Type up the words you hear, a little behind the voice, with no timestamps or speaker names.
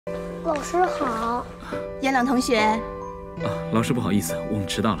老师好。严朗同学。啊，老师不好意思，我们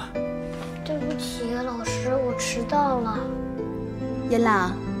迟到了。对不起，老师，我迟到了。严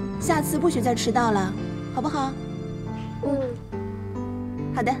朗，下次不许再迟到了，好不好？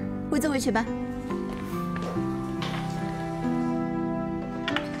好的，回座位去吧。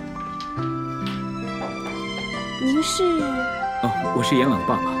您是？哦，我是严朗的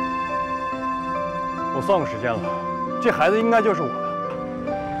爸爸。我算过时间了，这孩子应该就是我的。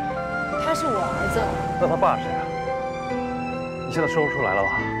他是我儿子。那他爸是谁啊？你现在说不出来了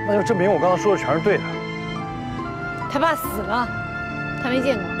吧？那就证明我刚才说的全是对的。他爸死了，他没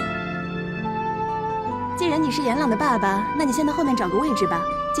见过。既然你是严朗的爸爸，那你先到后面找个位置吧。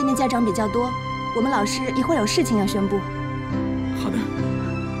今天家长比较多，我们老师一会儿有事情要宣布。好的。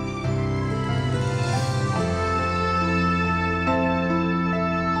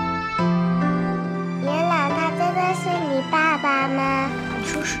严朗，他真的是你爸爸吗？你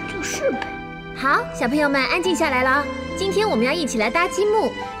说是就是呗。好，小朋友们安静下来了。今天我们要一起来搭积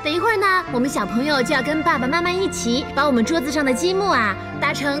木。等一会儿呢，我们小朋友就要跟爸爸妈妈一起把我们桌子上的积木啊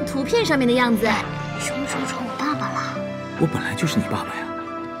搭成图片上面的样子。什么时候成我爸爸了？我本来就是你爸爸呀。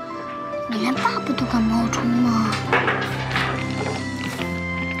你连爸爸都敢冒充吗？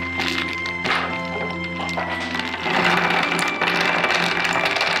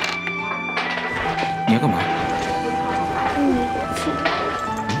你要干嘛？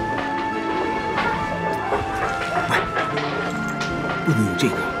不能有这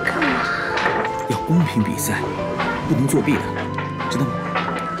个。干嘛？要公平比赛，不能作弊的，知道吗？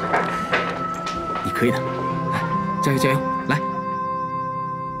你可以的，来，加油加油，来！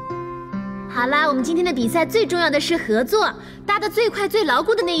好啦，我们今天的比赛最重要的是合作，搭得最快最牢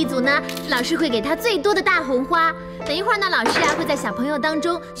固的那一组呢，老师会给他最多的大红花。等一会儿呢，老师啊会在小朋友当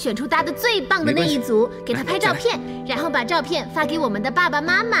中选出搭得最棒的那一组，给他拍照片，然后把照片发给我们的爸爸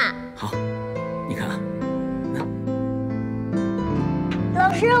妈妈。好，你看啊。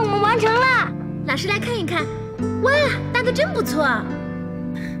老师，我们完成了。老师来看一看，哇，搭得真不错，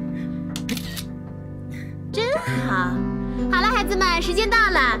真好。好了，孩子们，时间到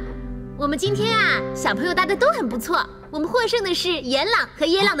了。我们今天啊，小朋友搭的都很不错。我们获胜的是严朗和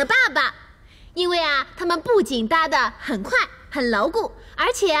严朗的爸爸，因为啊，他们不仅搭得很快、很牢固，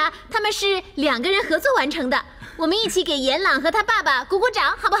而且啊，他们是2个人合作完成的。我们一起给严朗和他爸爸鼓鼓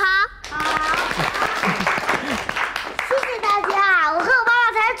掌，好不好？好。谢谢大家，我和我爸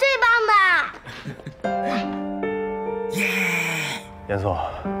爸才是最棒的。耶！严肃，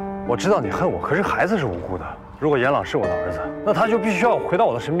我知道你恨我，可是孩子是无辜的。如果严朗是我的儿子，那他就必须要回到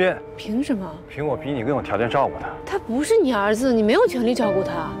我的身边。凭什么？凭我比你更有条件照顾他。他不是你儿子，你没有权利照顾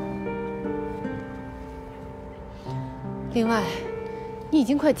他。另外，你已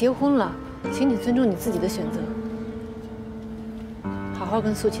经快结婚了，请你尊重你自己的选择，好好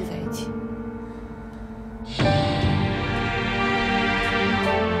跟素琪在一起。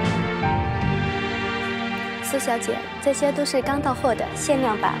苏小姐，这些都是刚到货的限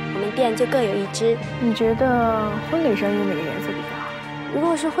量版，我们店就各有1只。你觉得婚礼上用哪个颜色比较好？如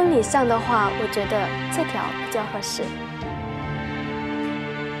果是婚礼上的话，我觉得这条比较合适。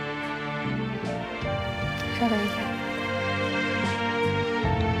稍等一下。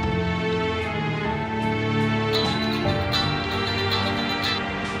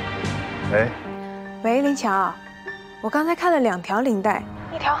喂。喂，林乔，我刚才看了2条领带，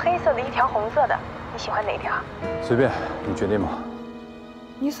一条黑色的，一条红色的。你喜欢哪条？随便，你决定吧。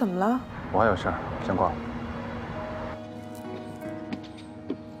你怎么了？我还有事儿，先挂了。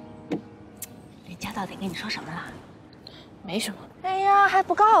人家到底跟你说什么了？没什么。哎呀，还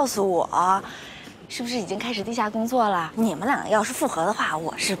不告诉我，是不是已经开始地下工作了？你们2个要是复合的话，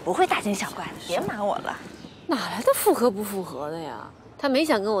我是不会大惊小怪的，别瞒我了。哪来的复合不复合的呀？他没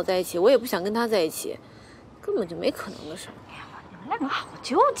想跟我在一起，我也不想跟他在一起，根本就没可能的事。哎呀，你们2个好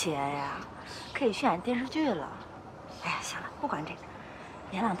纠结呀！可以去演电视剧了。哎呀，行了，不管这个，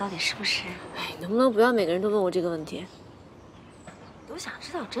严朗到底是不是？哎，能不能不要每个人都问我这个问题？都想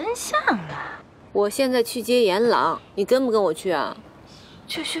知道真相啊！我现在去接严朗，你跟不跟我去啊？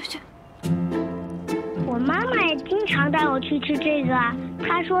去。我妈妈也经常带我去吃这个，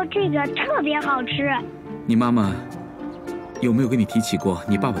她说这个特别好吃。你妈妈有没有跟你提起过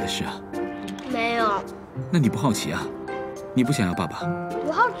你爸爸的事啊？没有。那你不好奇啊？你不想要爸爸？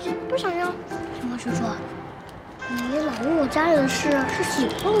我好奇，不想要。什么叔叔？你老问我家里的事，是喜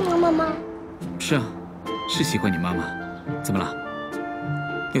欢我妈妈吗？是啊，是喜欢你妈妈。怎么了？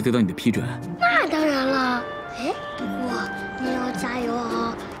要得到你的批准？那当然了。哎，不过你要加油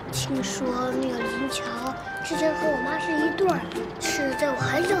啊！听说那个林乔之前和我妈是一对儿，是在我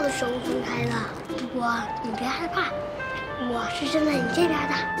很小的时候分开的。不过你别害怕，我是站在你这边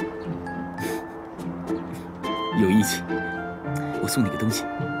的。有义气。我送你个东西，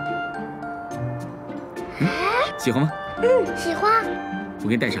喜欢吗？喜欢。我给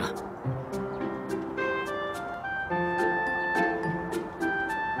你戴上。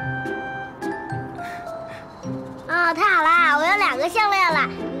啊，太好啦！我有2个项链了，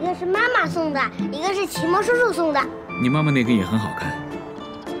一个是妈妈送的，一个是奇摩叔叔送的。你妈妈那个也很好看，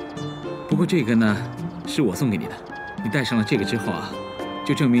不过这个呢，是我送给你的。你戴上了这个之后啊，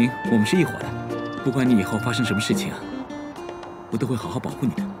就证明我们是一伙的。不管你以后发生什么事情啊，我都会好好保护你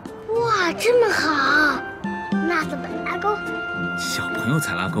的。哇，这么好！那怎么拉钩？小朋友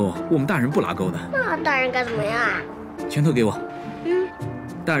才拉钩，我们大人不拉钩的。那大人该怎么样啊？拳头给我。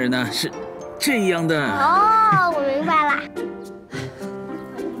大人呢是这样的。哦，我明白了。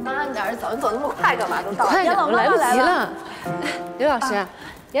慢点，早你走那么快干嘛？都到了。快点，我来不及了。了。刘老师，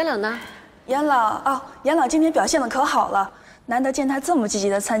严朗呢？严朗哦，严朗今天表现的可好了，难得见他这么积极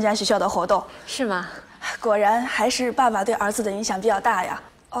的参加学校的活动。是吗？果然还是爸爸对儿子的影响比较大呀。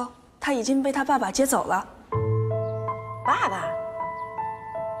哦，他已经被他爸爸接走了。爸爸？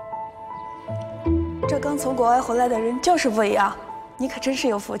这刚从国外回来的人就是不一样，你可真是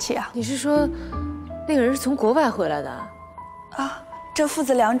有福气啊！你是说，那个人是从国外回来的？啊，这父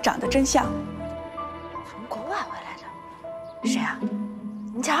子俩长得真像。从国外回来的？谁啊？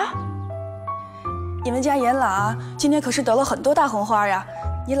你瞧，你们家严朗啊，今天可是得了很多大红花呀！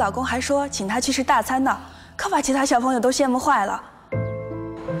你老公还说请他去吃大餐呢，可把其他小朋友都羡慕坏了。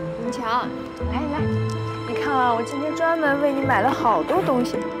你瞧，来来，你看啊，我今天专门为你买了好多东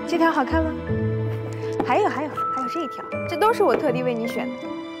西，这条好看吗？还有这一条，这都是我特地为你选的。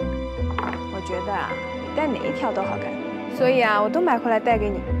我觉得啊，你戴哪一条都好看，所以啊，我都买回来带给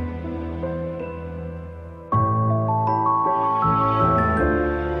你。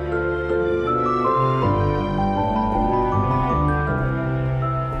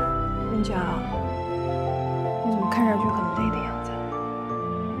林乔，你怎么看上去很累的样子？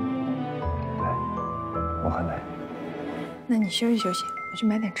累，我很累。那你休息休息，我去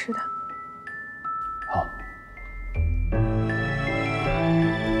买点吃的。好。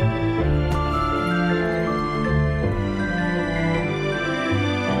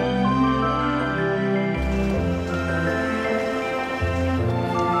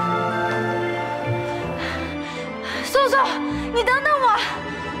素素，你等等我。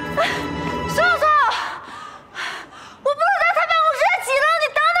素素，我不能在他办公室挤了，你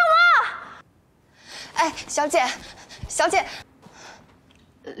等等我。哎，小姐，小姐，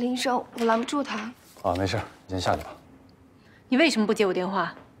林医生，我拦不住他。啊，没事，你先下去吧。你为什么不接我电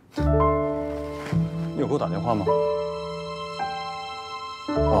话？你有给我打电话吗？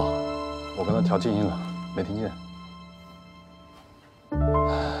哦，我跟他调静音了，没听见。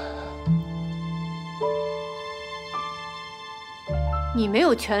你没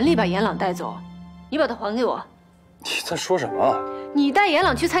有权利把严朗带走，你把他还给我。你在说什么？你带严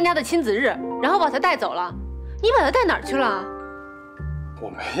朗去参加的亲子日，然后把他带走了，你把他带哪儿去了？我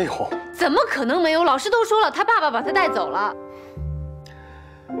没有。怎么可能没有？老师都说了，他爸爸把他带走了。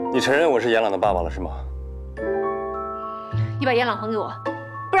你承认我是严朗的爸爸了是吗？你把严朗还给我，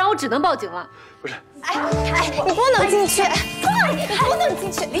不然我只能报警了。不是，你不能进去，你不能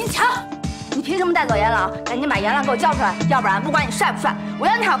进去，林乔，你凭什么带走严朗？赶紧把严朗给我叫出来，要不然不管你帅不帅，我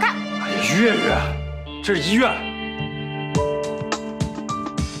要你好看。月月，这是医院。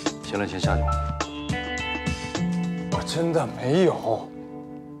行了，你先下去吧。我真的没有。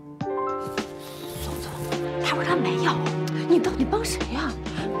他说他没有，你到底帮谁呀？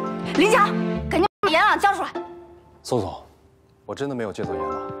林乔，赶紧把严朗叫出来。宋总，我真的没有接走严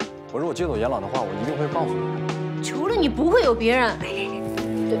朗。我如果接走严朗的话，我一定会告诉你。除了你，不会有别人。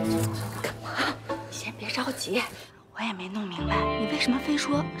干嘛？你先别着急，我也没弄明白，你为什么非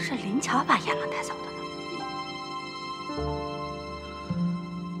说是林乔把严朗带走的呢？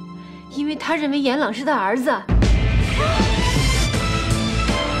因为他认为严朗是他儿子。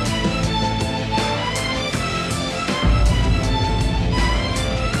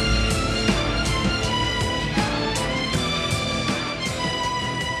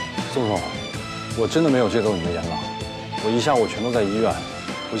宋总，我真的没有接走你的严朗，我一下午全都在医院。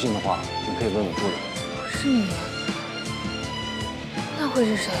不信的话，你可以问问助理。不是你，那会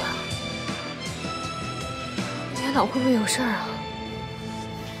是谁啊？严朗会不会有事儿啊？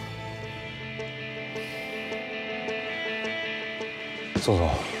宋总，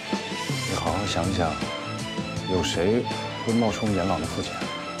你好好想想，有谁会冒充严朗的父亲？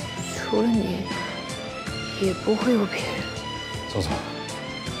除了你，也不会有别人。宋总。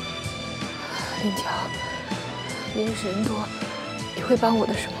林乔，你认识人多，你会帮我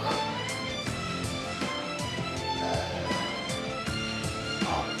的是吗？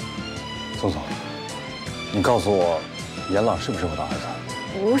好，宋总，你告诉我，严朗是不是我的儿子？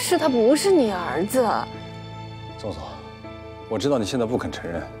不是，他不是你儿子。宗宗，我知道你现在不肯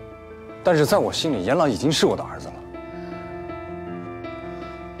承认，但是在我心里，严朗已经是我的儿子了。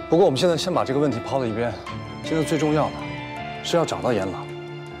不过我们现在先把这个问题抛到一边，现在最重要的是要找到严朗。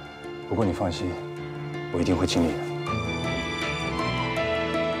不过你放心，我一定会尽力的。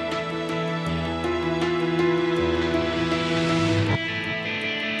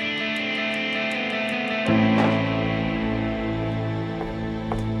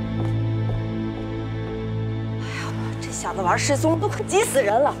 小子玩失踪都快急死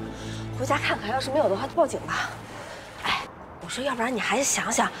人了，回家看看，要是没有的话就报警吧。哎，我说，要不然你还是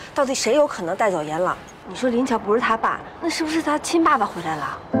想想，到底谁有可能带走严朗？你说林巧不是他爸，那是不是他亲爸爸回来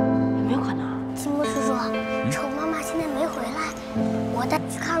了？有没有可能？金木叔叔，丑妈妈现在没回来，我带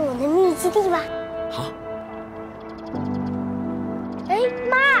你去看我的秘密基地吧。好。哎，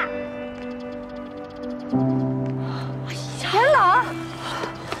妈！严朗，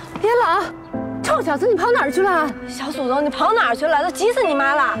严朗！ 臭小子，你跑哪儿去了？小祖宗，你跑哪儿去了？都急死你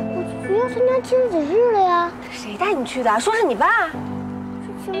妈了！我去学校参加亲子日了呀。谁带你去的？说是你爸。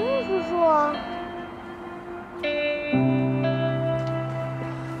是秦牧叔叔啊。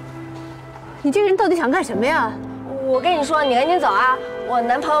你这个人到底想干什么呀？我跟你说，你赶紧走啊！我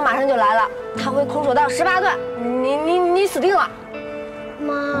男朋友马上就来了，他会空手道18段，你死定了。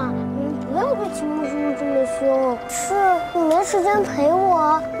妈。 不要对秦牧叔叔这么凶，是你没时间陪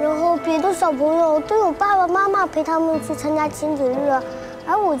我，然后别的小朋友都有爸爸妈妈陪他们去参加亲子日，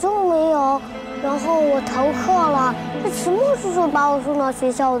而我就没有，然后我逃课了，是秦牧叔叔把我送到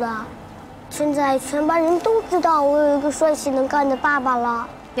学校的。现在全班人都知道我有一个帅气能干的爸爸了。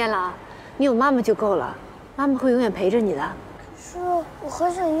燕朗，你有妈妈就够了，妈妈会永远陪着你的。可是我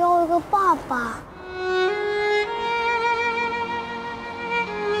很想要一个爸爸。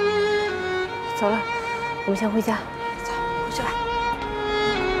 走了，我们先回家。走，回去吧。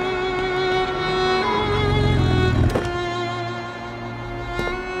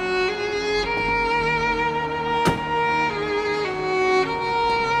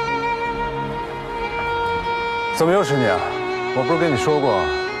怎么又是你啊？我不是跟你说过，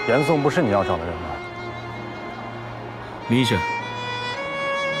严宋不是你要找的人吗？李医生，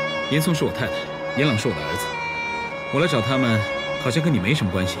严宋是我太太，严朗是我的儿子，我来找他们，好像跟你没什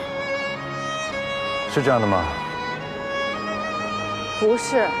么关系。 是这样的吗？不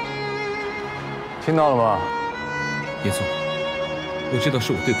是。听到了吗？严嵩，我知道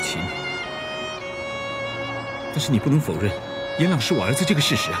是我对不起你，但是你不能否认严朗是我儿子这个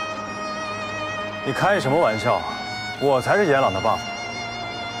事实啊！你开什么玩笑？我才是严朗的爸爸。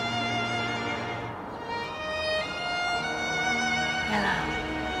严朗，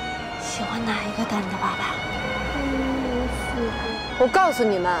喜欢哪一个当你的爸爸？我告诉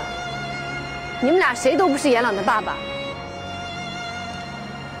你们。 你们俩谁都不是严朗的爸爸。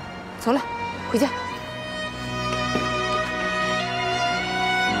走了，回家。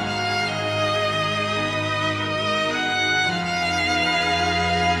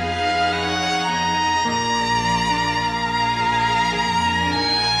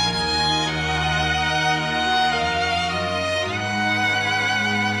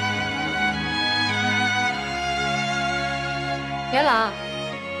严朗。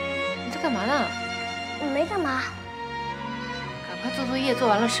 干嘛呢？我没干嘛。赶快做作业，做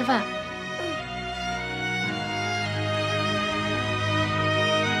完了吃饭。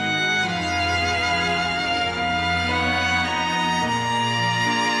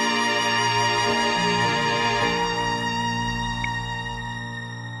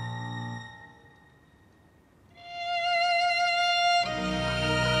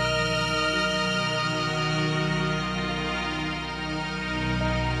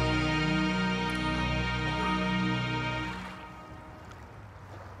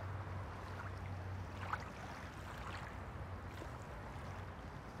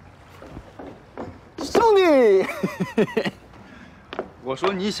兄弟，我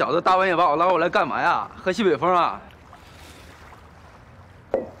说你小子大半夜把我拉过来干嘛呀？喝西北风啊？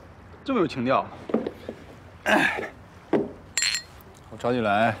这么有情调。我找你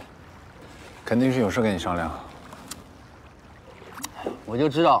来，肯定是有事跟你商量。我就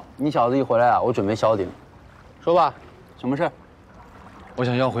知道你小子一回来啊，我准备削顶。说吧，什么事？我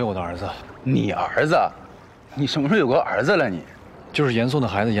想要回我的儿子。你儿子？你什么时候有个儿子了你？就是严宋的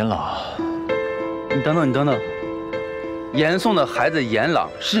孩子严朗。 你等等，你等等，严宋的孩子严朗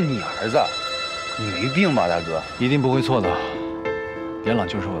是你儿子，你没病吧，大哥？一定不会错的，严朗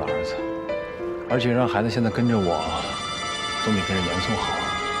就是我的儿子，而且让孩子现在跟着我，总比跟着严宋好。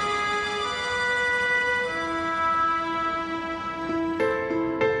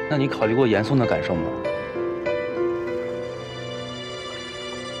那你考虑过严宋的感受吗？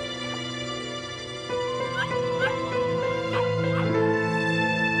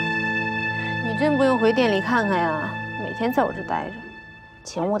用回店里看看呀？每天在我这待着。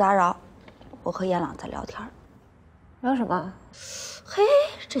请勿打扰，我和严朗在聊天。聊什么？嘿，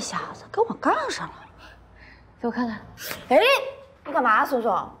这小子跟我杠上了。给我看看。哎，你干嘛，松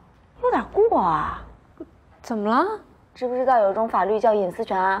松？有点过啊。怎么了？知不知道有一种法律叫隐私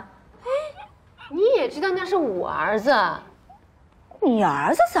权啊？哎，你也知道那是我儿子。你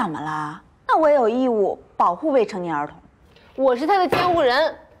儿子怎么了？那我也有义务保护未成年儿童。我是他的监护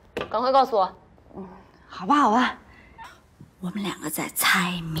人，赶快告诉我。好吧，好吧。我们两个在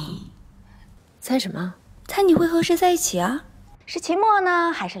猜谜。猜什么？猜你会和谁在一起啊？是秦墨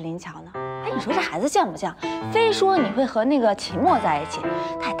呢，还是林乔呢？哎，你说这孩子犟不犟？非说你会和那个秦墨在一起，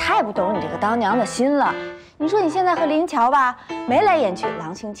他也太不懂你这个当娘的心了。你说你现在和林乔吧，眉来眼去，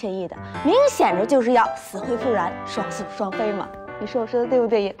郎情妾意的，明显着就是要死灰复燃，双宿双飞嘛。你说我说的对不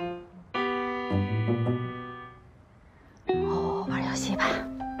对也？哦，玩游戏吧。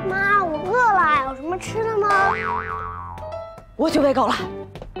妈，我饿了，有什么吃的吗？我去喂狗了。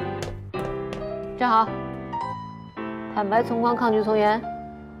站好，坦白从宽，抗拒从严。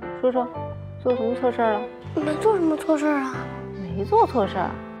说说，做什么错事了？没做什么错事啊。没做错事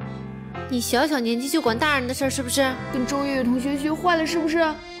儿。你小小年纪就管大人的事儿是不是？跟周月月同学学坏了是不是？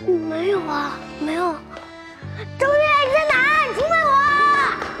没有啊，没有。周月月你在哪？你出卖我！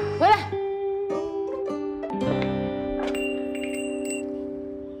回来。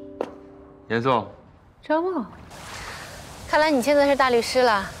严总，张梦，看来你现在是大律师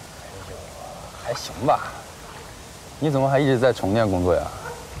了。还行吧。你怎么还一直在重电工作呀？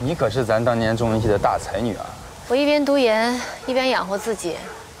你可是咱当年中文系的大才女啊！我一边读研，一边养活自己，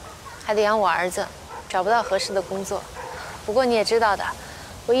还得养我儿子，找不到合适的工作。不过你也知道的，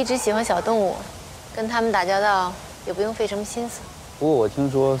我一直喜欢小动物，跟他们打交道也不用费什么心思。不过我听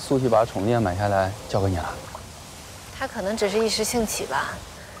说苏西把宠物店买下来交给你了。他可能只是一时兴起吧。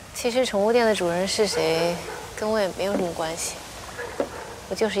其实宠物店的主人是谁，跟我也没有什么关系。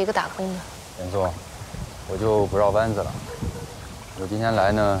我就是一个打工的。严总，我就不绕弯子了。我今天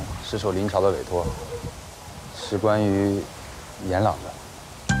来呢，是受林乔的委托，是关于严朗的。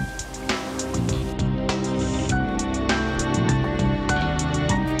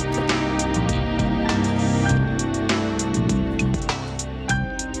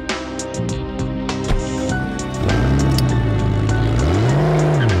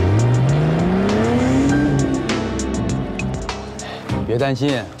别担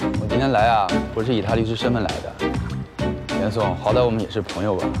心，我今天来啊，不是以他律师身份来的。严总，好歹我们也是朋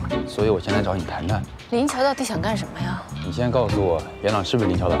友吧，所以我先来找你谈谈。林乔到底想干什么呀？你先告诉我，严朗是不是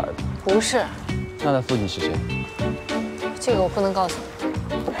林乔的儿子？不是。那他父亲是谁？这个我不能告诉你。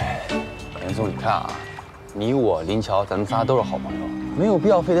严总，你看啊，你我林乔，咱们仨都是好朋友，没有必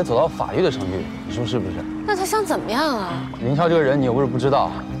要非得走到法律的程序，你说是不是？那他想怎么样啊？林乔这个人，你又不是不知道，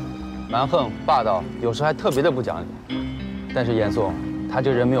蛮横霸道，有时还特别的不讲理。但是严总，他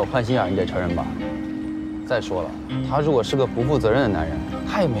这个人没有坏心眼，你得承认吧？再说了，他如果是个不负责任的男人，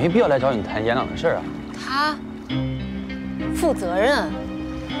他也没必要来找你谈严朗的事儿啊。他负责任？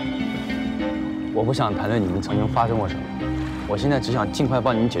我不想谈论你们曾经发生过什么，我现在只想尽快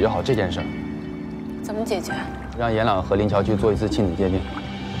帮你们解决好这件事儿。怎么解决？让严朗和林乔去做一次亲子鉴定。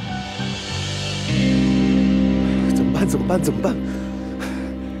怎么办？怎么办？怎么办？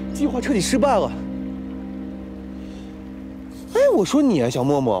计划彻底失败了。哎，我说你啊，小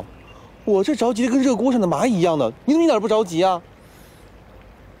默默，我这着急的跟热锅上的蚂蚁一样的，你怎么一点不着急啊？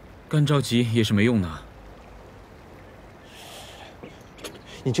干着急也是没用的。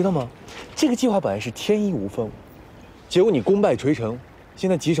你知道吗？这个计划本来是天衣无缝，结果你功败垂成，现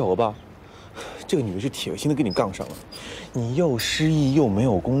在棘手了吧？这个女的是铁了心的跟你杠上了，你又失忆又没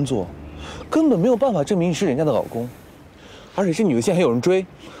有工作，根本没有办法证明你是人家的老公，而且这女的现在还有人追，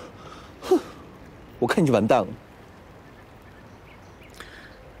哼，我看你就完蛋了。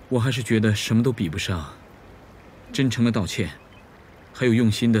我还是觉得什么都比不上真诚的道歉，还有用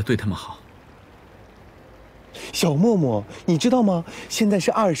心的对他们好。小默默，你知道吗？现在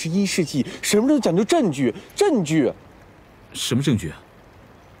是21世纪，什么都讲究证据，证据。什么证据啊？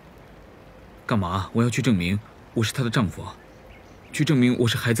干嘛？我要去证明我是她的丈夫，去证明我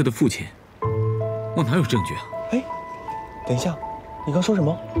是孩子的父亲。我哪有证据啊？哎，等一下，你刚说什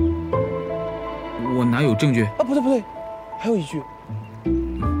么？我哪有证据？啊，不对不对，还有一句。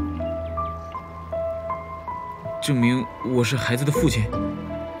证明我是孩子的父亲。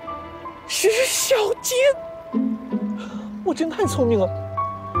是小杰，我真太聪明了。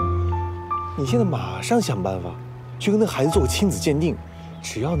你现在马上想办法去跟那孩子做个亲子鉴定，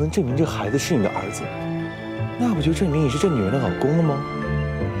只要能证明这孩子是你的儿子，那不就证明你是这女人的老公了吗？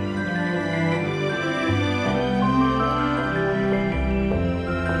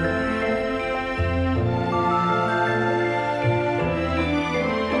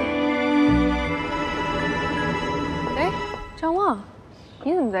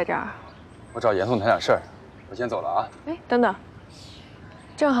你怎么在这儿？我找严宋谈点事儿，我先走了啊。哎，等等，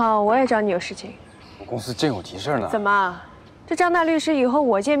正好我也找你有事情。我公司真有急事呢。怎么？这张大律师以后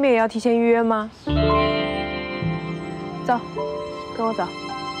我见面也要提前预约吗？走，跟我走。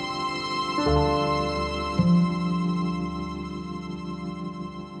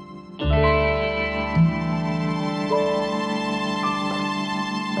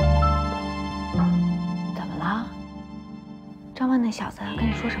怎么了？张万那小子跟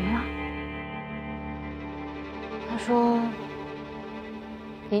你说什么了？他说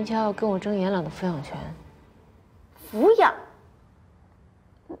林乔要跟我争严朗的抚养权。抚养？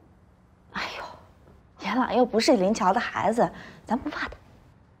哎呦，严朗又不是林乔的孩子，咱不怕他。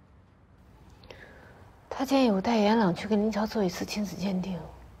他建议我带严朗去跟林乔做一次亲子鉴定。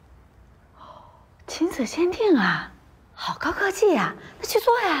亲子鉴定啊，好高科技呀！那去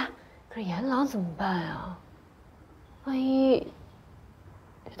做呀。可是严朗怎么办呀？万一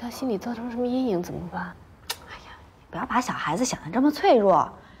对他心里造成什么阴影怎么办？哎呀，不要把小孩子想得这么脆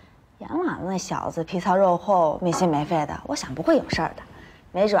弱。严朗那小子皮糙肉厚、没心没肺的，我想不会有事儿的。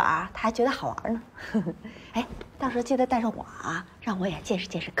没准儿他还觉得好玩呢。哎，到时候记得带上我啊，让我也见识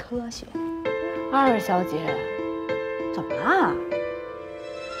见识科学。二小姐，怎么了？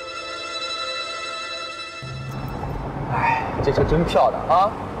哎，这车真漂亮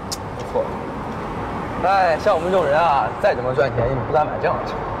啊，不错。哎，像我们这种人啊，再怎么赚钱也不敢买这样的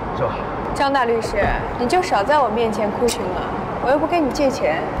车，是吧？张大律师，你就少在我面前哭穷了，我又不跟你借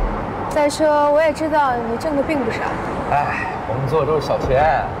钱。再说，我也知道你挣的并不少。哎，我们做的都是小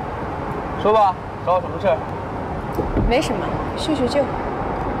钱。说吧，找我什么事儿？没什么，叙叙旧。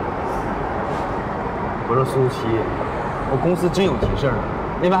我说苏琪，我公司真有急事儿，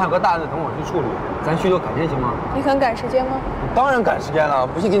那边还有个大案子等我去处理，咱叙旧改天行吗？你肯赶时间吗？当然赶时间了，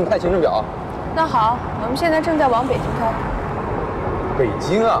不信给你看行程表。那好，我们现在正在往北京开。北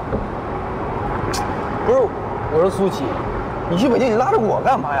京啊？不是，我说苏琪，你去北京你拉着我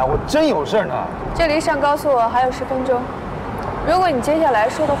干嘛呀？我真有事呢。这离上高速还有10分钟。如果你接下来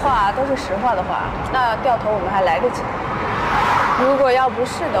说的话都是实话的话，那掉头我们还来得及。如果要不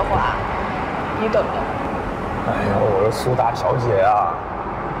是的话，你懂的。哎呦，我说苏大小姐呀，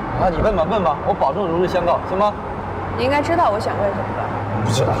啊，你问吧问吧，我保证如实相告，行吗？你应该知道我想问什么吧？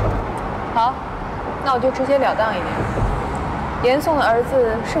不知道。好，那我就直截了当一点。严宋的儿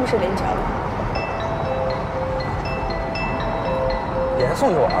子是不是林乔的？严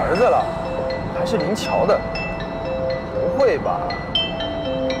宋有儿子了，还是林乔的？不会吧？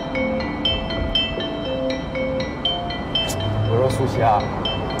我说苏琪啊，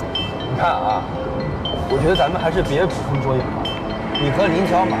你看啊，我觉得咱们还是别捕风捉影了。你和林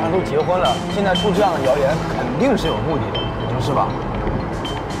乔马上都结婚了，现在出这样的谣言，肯定是有目的的，你说是吧？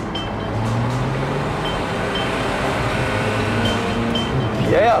你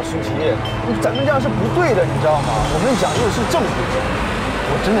别呀，舒淇，咱们这样是不对的，你知道吗？我们讲究的是正义。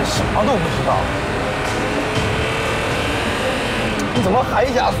我真的什么都不知道。你怎么还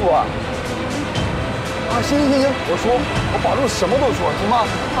加速啊？啊，行，我保证什么都说，行吗？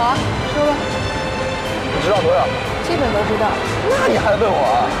好啊，说吧。你知道多少？基本都知道。那你还问我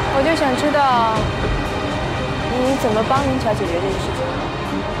啊？我就想知道你怎么帮林乔解决这个事情。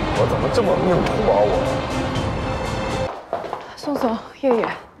我怎么这么命苦啊我？宋宋、月月、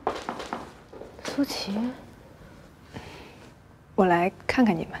苏琪，我来看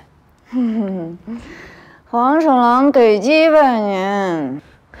看你们。黄鼠狼怼鸡吧你！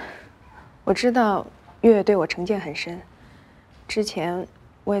我知道月月对我成见很深，之前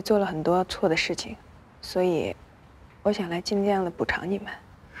我也做了很多错的事情，所以我想来尽量的补偿你们。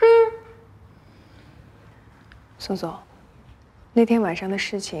宋总，那天晚上的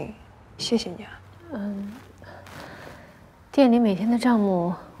事情，谢谢你啊。店里每天的账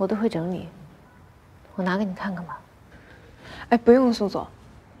目我都会整理，我拿给你看看吧。哎，不用，宋总。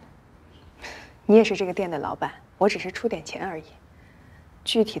你也是这个店的老板，我只是出点钱而已。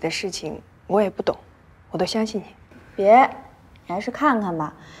具体的事情我也不懂，我都相信你。别，你还是看看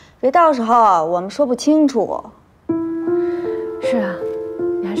吧，别到时候我们说不清楚。是啊，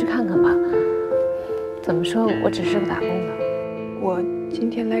你还是看看吧。怎么说，我只是个打工的。我今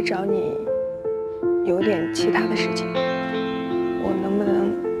天来找你，有点其他的事情，我能不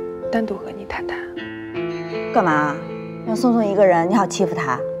能单独和你谈谈？干嘛？让宋宋一个人，你好欺负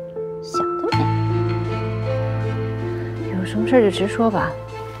他？想得美！有什么事就直说吧，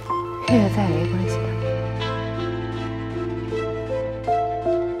月月在也没关系的。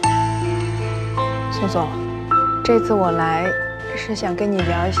宋总，这次我来是想跟你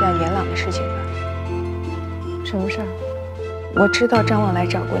聊一下严朗的事情的。什么事儿？我知道张望来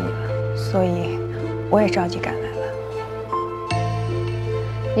找过你了，所以我也着急赶来了。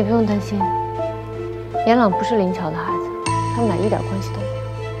你不用担心，严朗不是林乔的孩子，他们俩一点关系都没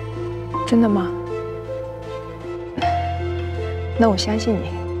有。真的吗？那我相信你。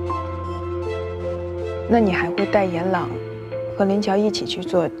那你还会带严朗和林乔一起去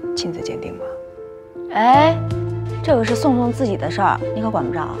做亲子鉴定吗？哎，这个是宋宋自己的事儿，你可管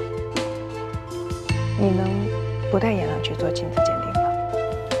不着。你能不带严朗去做亲子鉴定吗？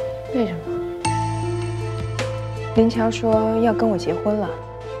为什么？林乔说要跟我结婚了，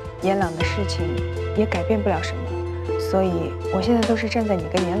严朗的事情也改变不了什么，所以我现在都是站在你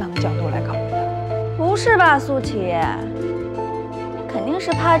跟严朗的角度来考虑的。不是吧，苏琪？你肯定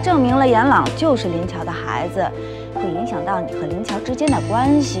是怕证明了严朗就是林乔的孩子，会影响到你和林乔之间的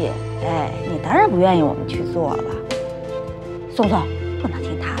关系。哎，你当然不愿意我们去做了。宋宋，不能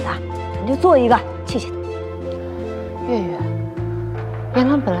听他的，咱就做一个，气气他。月月，严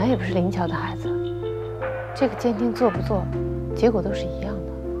朗本来也不是林乔的孩子，这个鉴定做不做，结果都是一样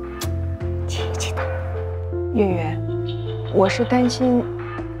的。气气他。月月，我是担心，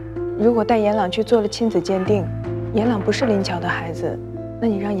如果带严朗去做了亲子鉴定，严朗不是林乔的孩子，那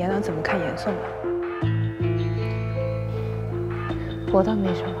你让严朗怎么看严宋啊？我倒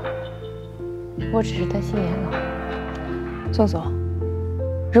没什么，我只是担心严朗。宋宋，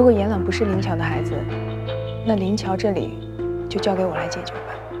如果严朗不是林乔的孩子，那林乔这里就交给我来解决吧。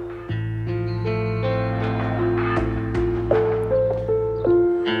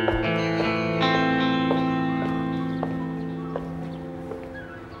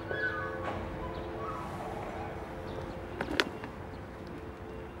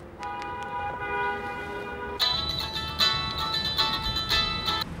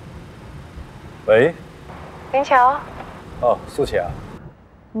喂，林乔，哦，苏琪啊，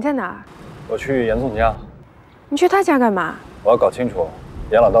你在哪儿？我去严宋家。你去他家干嘛？我要搞清楚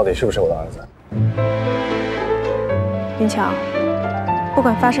严朗到底是不是我的儿子。林乔，不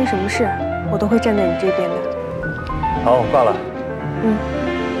管发生什么事，我都会站在你这边的。好，我挂了。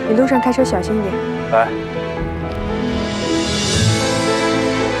你路上开车小心一点。来。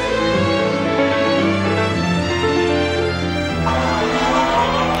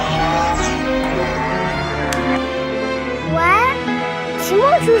喂，齐墨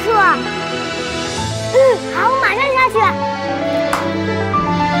叔叔。好，我马上下去。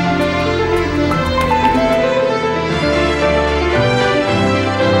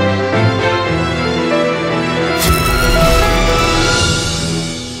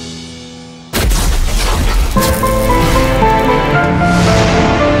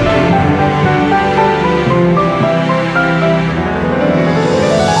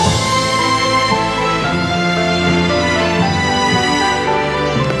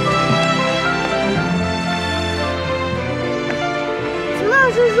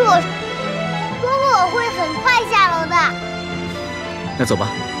那走吧。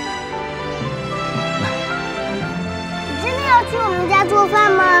来，你真的要去我们家做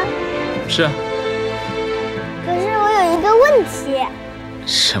饭吗？是啊。可是我有一个问题。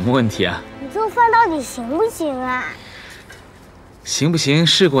什么问题啊？你做饭到底行不行啊？行不行？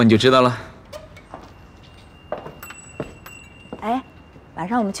试过你就知道了。哎，晚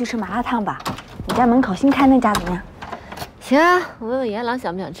上我们去吃麻辣烫吧。你家门口新开那家怎么样？行啊，我问问严朗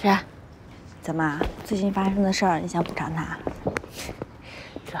想不想吃。怎么，最近发生的事儿你想补偿他？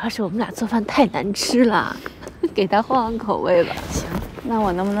主要是我们俩做饭太难吃了，给他换换口味吧。行，那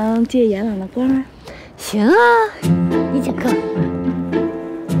我能不能借严朗的光啊？行啊，你讲课。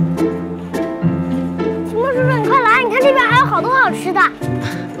齐墨叔叔，你快来，你看这边还有好多好吃的。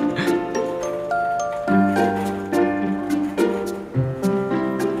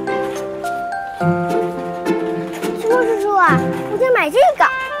齐墨叔叔啊，我想买这个，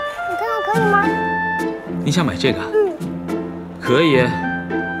你看看可以吗？你想买这个？可以。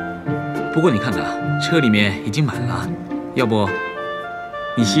不过你看看，车里面已经满了，要不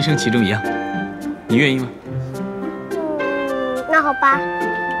你牺牲其中一样，你愿意吗？那好吧。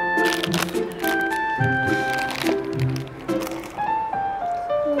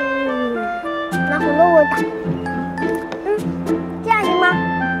拿红豆我打。这样行吗？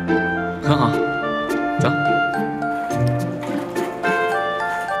很好，走。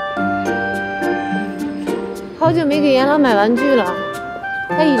好久没给严朗买玩具了。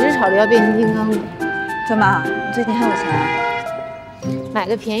他一直吵着要变形金刚的。怎么，你最近很有钱啊？买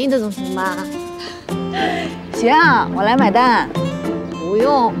个便宜的总行吧？行，我来买单。不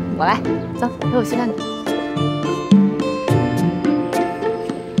用，我来。走，陪我去看看。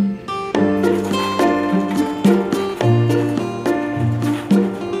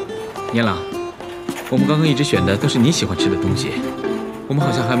严朗，我们刚刚一直选的都是你喜欢吃的东西，我们好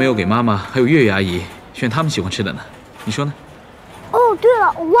像还没有给妈妈还有月月阿姨选他们喜欢吃的呢，你说呢？哦，对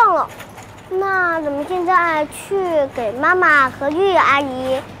了，我忘了，那咱们现在去给妈妈和月月阿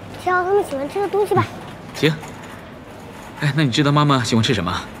姨挑他们喜欢吃的东西吧。行。哎，那你知道妈妈喜欢吃什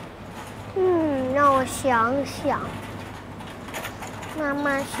么？让我想想。妈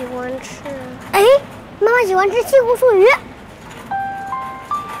妈喜欢吃，哎，妈妈喜欢吃西湖醋鱼。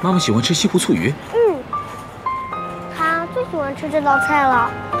妈妈喜欢吃西湖醋鱼。她最喜欢吃这道菜了。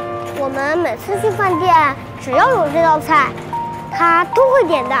我们每次去饭店，只要有这道菜，她都会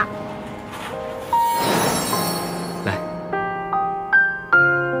点的。来，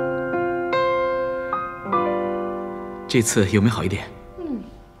这次有没有好一点？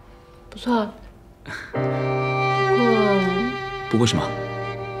不错。不过什么？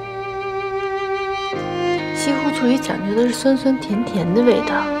西湖醋鱼讲究的是酸酸甜甜的味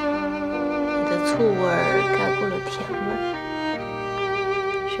道，你的醋味盖过了甜味，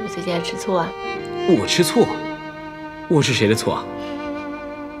是不是最近爱吃醋啊？我吃醋？我吃谁的醋啊？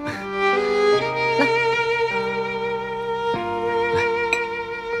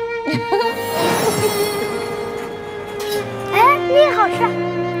哎，那个好吃。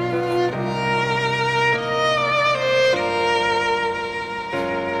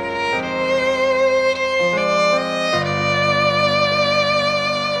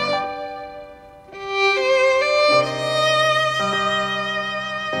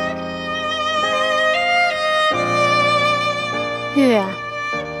月月，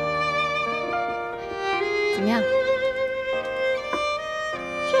怎么样？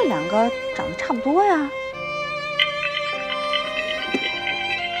这两个长得差不多呀。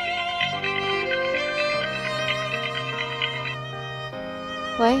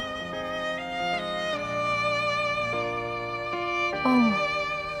喂。哦，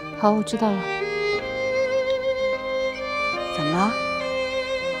好，我知道了。怎么了？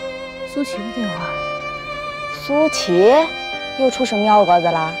苏琪的电话。苏琪？又出什么幺蛾子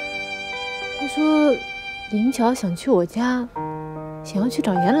了？他说林乔想去我家，想要去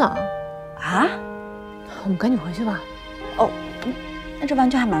找严朗。啊？我们赶紧回去吧。哦，那这玩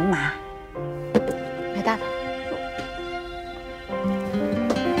具还忙嘛？买大的。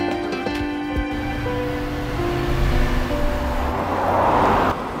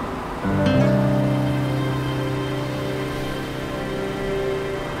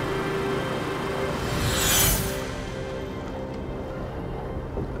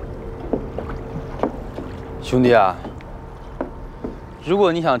兄弟啊，如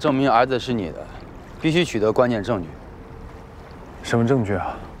果你想证明儿子是你的，必须取得关键证据。什么证据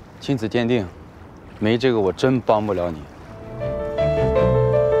啊？亲子鉴定，没这个我真帮不了你。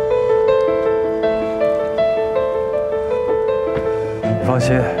你放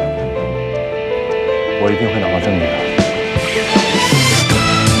心，我一定会拿到证据的。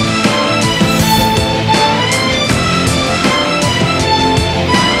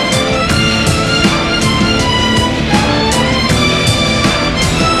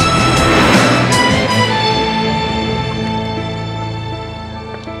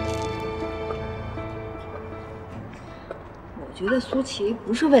我觉得苏琪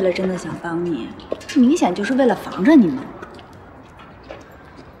不是为了真的想帮你，明显就是为了防着你们。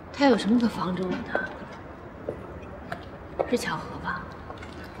他有什么可防着我的？是巧合吧？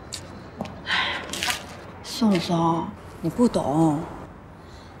宋宋，你不懂，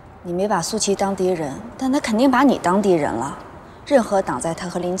你没把苏琪当敌人，但他肯定把你当敌人了。任何挡在他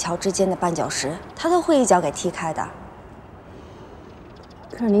和林乔之间的绊脚石，他都会一脚给踢开的。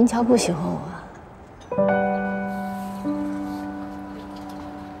可是林乔不喜欢我啊。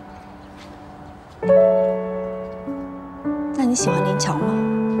那你喜欢林乔吗？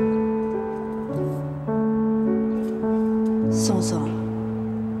宋宋，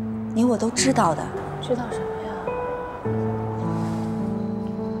你我都知道的。知道什么呀？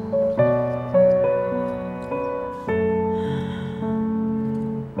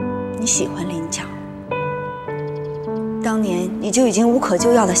你喜欢林乔，当年你就已经无可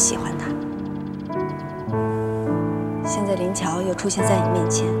救药的喜欢他，现在林乔又出现在你面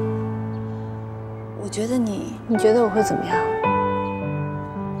前，我觉得你觉得我会怎么样？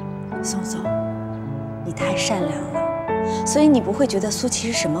宋宋，你太善良了，所以你不会觉得苏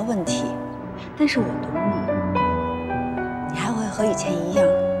琪是什么问题。但是我懂你，你还会和以前一样，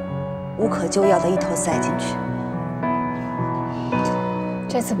无可救药的一头栽进去。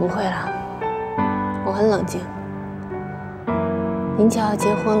这次不会了，我很冷静。林乔要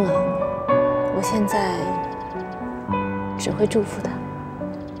结婚了，我现在只会祝福他。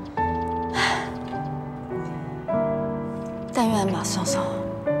但愿吧，宋宋，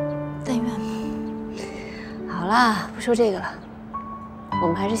但愿吧。好啦，不说这个了，我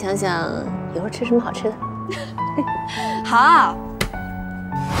们还是想想以后吃什么好吃的。好，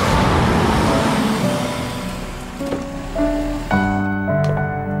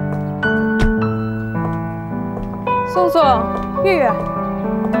宋宋，月月，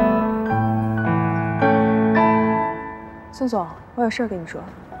宋宋，我有事儿跟你说。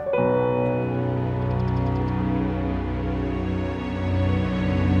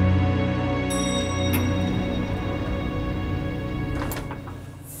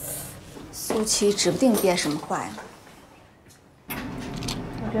苏琪指不定憋什么坏呢。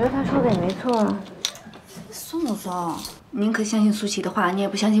我觉得他说的也没错啊。宋宋，您可相信苏琪的话，你也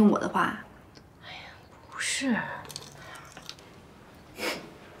不相信我的话。不是。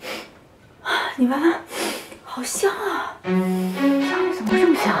你闻闻，好香啊！香里怎么这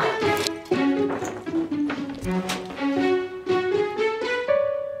么香？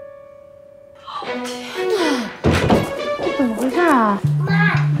好甜呐！怎么回事啊？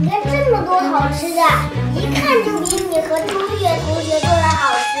妈，你看这么多好吃的，一看就比你和周月同学做的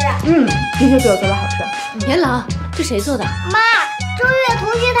好吃。的确比我做的好吃。元朗，这谁做的？妈，周月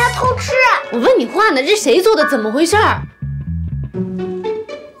同学他偷吃。我问你话呢，这谁做的？怎么回事？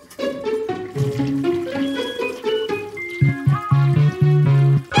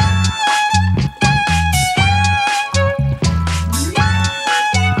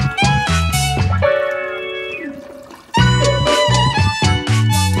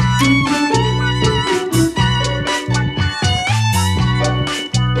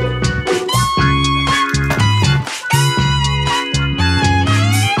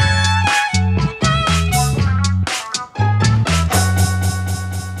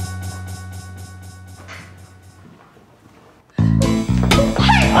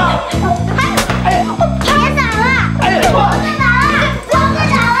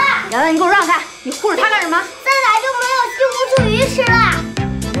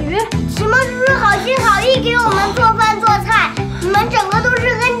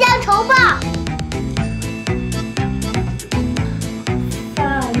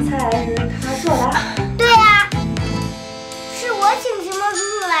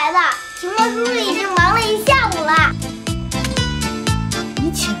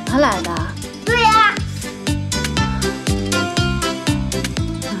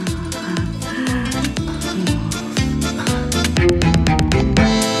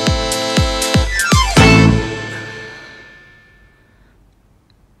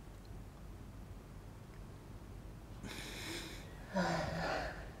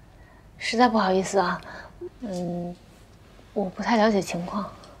实在不好意思啊，我不太了解情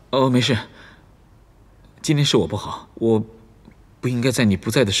况。哦，没事。今天是我不好，我不应该在你不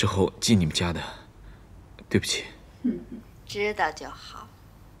在的时候进你们家的，对不起。知道就好。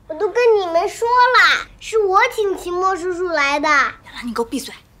我都跟你们说了，是我请秦墨叔叔来的。雅兰，你给我闭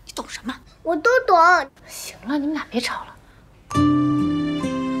嘴！你懂什么？我都懂。行了，你们俩别吵了。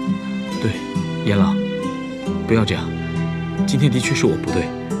对，严朗，不要这样。今天的确是我不对，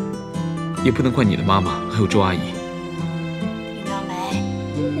也不能怪你的妈妈还有周阿姨。听到没？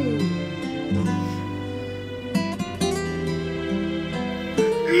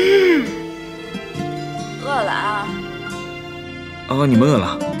饿了啊？哦，你们饿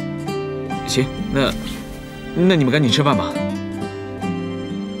了？行，那你们赶紧吃饭吧。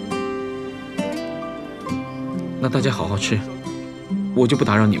那大家好好吃，我就不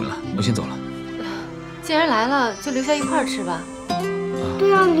打扰你们了，我先走了。既然来了，就留下一块儿吃吧。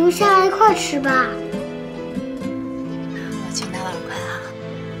对啊，留下来一块儿吃吧。我去拿碗筷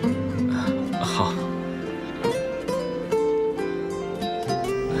啊。好。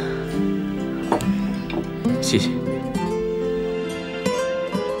谢谢。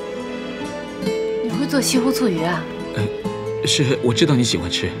你会做西湖醋鱼啊？是，我知道你喜欢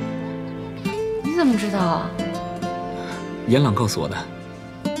吃。你怎么知道啊？严朗告诉我的。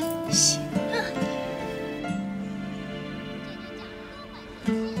行啊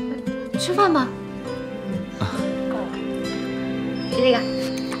你。吃饭吧。啊。吃这个。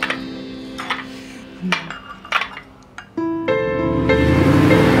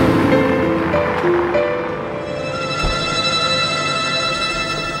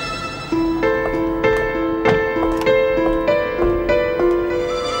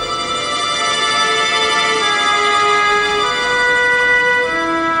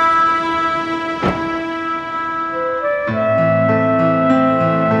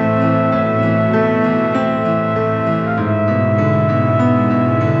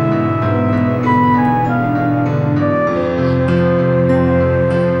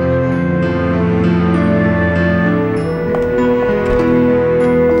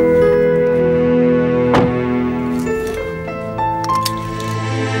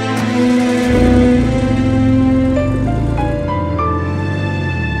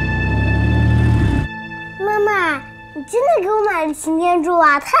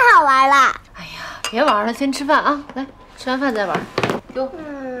别玩了，先吃饭啊！来，吃完饭再玩。给我。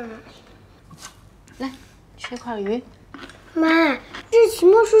来，吃块鱼。妈，这是期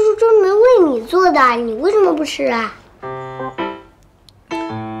末叔叔专门为你做的，你为什么不吃啊？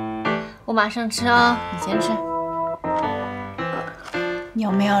我马上吃啊，你先吃。你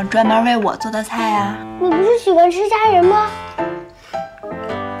有没有专门为我做的菜啊？你不是喜欢吃虾仁吗？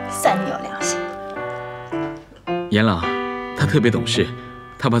算你有良心。严朗，他特别懂事，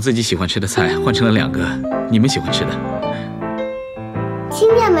他把自己喜欢吃的菜换成了2个你们喜欢吃的。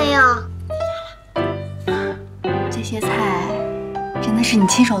听见没有？这些菜真的是你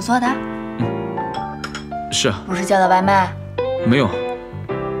亲手做的？是啊。不是叫的外卖？没有。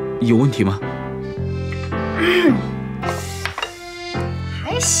有问题吗？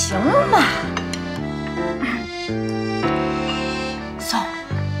还行吧。宋，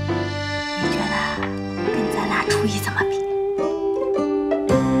你觉得跟咱俩厨艺怎么比？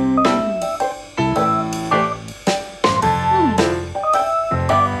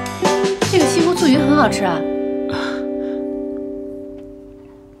这个西湖醋鱼很好吃啊。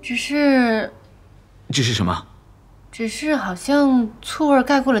只是什么？只是好像醋味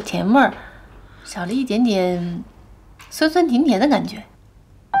盖过了甜味儿，少了一点点酸酸甜甜的感觉。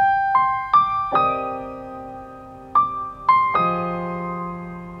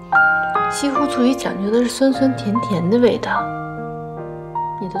西湖醋鱼讲究的是酸酸甜甜的味道，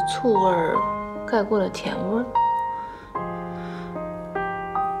你的醋味儿盖过了甜味儿。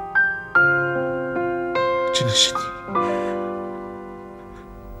真的是你，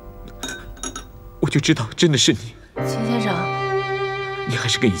我就知道真的是你。秦先生，你还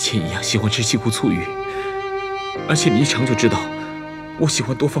是跟以前一样喜欢吃西湖醋鱼，而且你一尝就知道我喜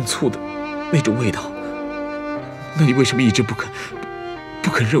欢多放醋的那种味道。那你为什么一直不肯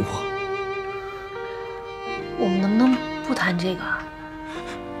认我？我们能不能不谈这个啊？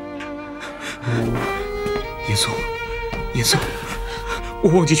严嵩，严嵩，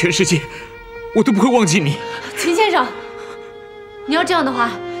我忘记全世界，我都不会忘记你。秦先生，你要这样的话，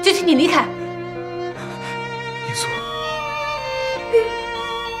就请你离开。严嵩，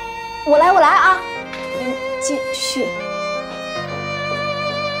我来啊！您继续。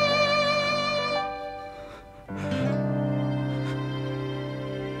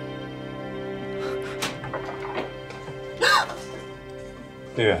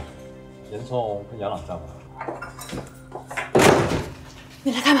丽月，严嵩跟杨朗在吗？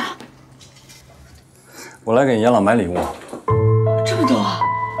你来干嘛？我来给严朗买礼物。这么多啊！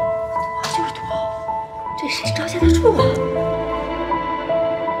多就是多，这谁招架得住啊？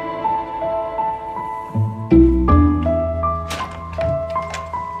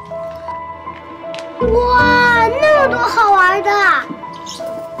哇，那么多好玩的！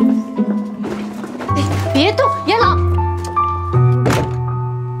哎，别动，严朗！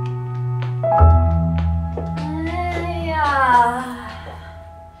哎呀，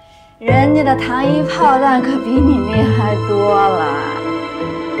人家的糖衣炮弹可比你厉害多了。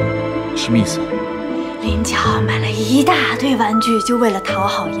什么意思？林巧买了一大堆玩具，就为了讨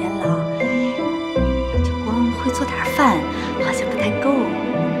好严朗。你就光会做点饭，好像不太够。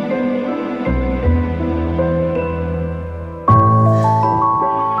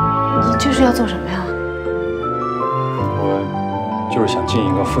你这是要做什么呀？我就是想尽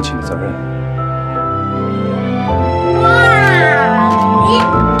一个父亲的责任。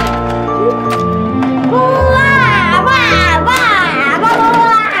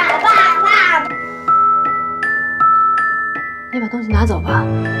你把东西拿走吧，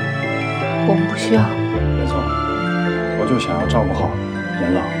我们不需要。严嵩，我就想要照顾好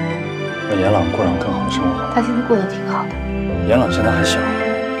严朗，让严朗过上更好的生活环境。他现在过得挺好的。严朗现在还小，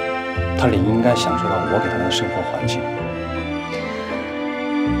他理应该享受到我给他的生活环境。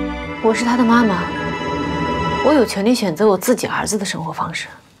我是他的妈妈，我有权利选择我自己儿子的生活方式。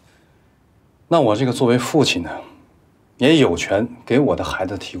那我这个作为父亲呢，也有权给我的孩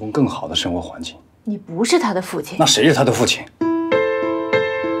子提供更好的生活环境。你不是他的父亲。那谁是他的父亲？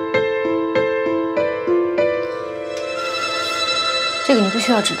这个你不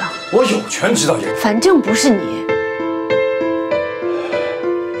需要知道。我有权知道这个。反正不是你。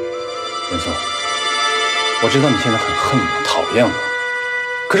严嵩，我知道你现在很恨我、讨厌我，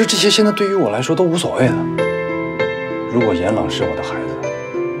可是这些现在对于我来说都无所谓了。如果严朗是我的孩子，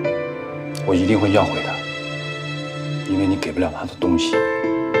我一定会要回他，因为你给不了他的东西，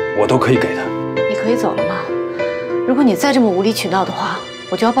我都可以给他。你可以走了吗？如果你再这么无理取闹的话，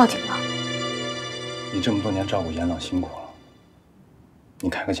我就要报警了。你这么多年照顾严朗辛苦了，你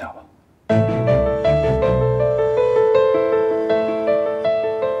开个价吧。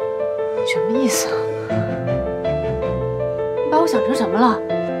什么意思啊？你把我想成什么了？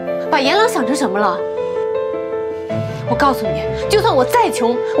把严朗想成什么了？我告诉你，就算我再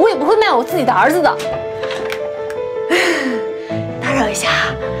穷，我也不会卖我自己的儿子的。打扰一下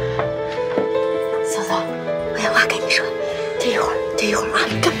啊，嫂嫂，我有话跟你说，这一会儿啊，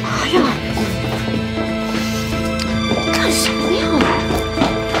你干嘛呀？干什么呀？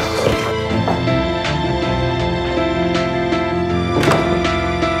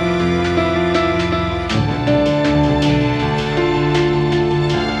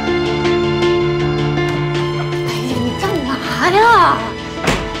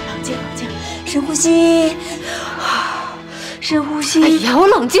深呼吸，深呼吸。哎呀，我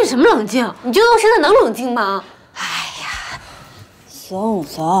冷静什么冷静？你觉得我现在能冷静吗？哎呀，松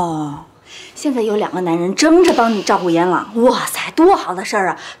松，现在有2个男人争着帮你照顾严朗，哇塞，多好的事儿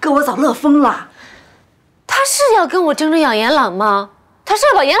啊！哥我早乐疯了。他是要跟我争着养严朗吗？他是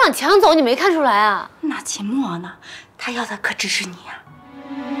要把严朗抢走，你没看出来啊？那秦墨呢？他要的可只是你呀。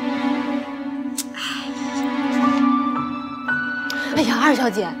哎呀，二小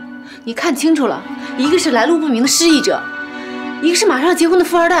姐。你看清楚了，一个是来路不明的失忆者，一个是马上要结婚的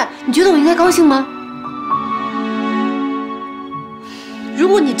富二代，你觉得我应该高兴吗？如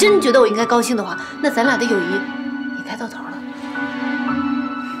果你真觉得我应该高兴的话，那咱俩的友谊也该到头了。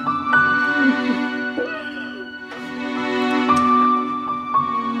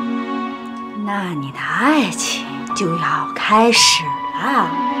那你的爱情就要开始了。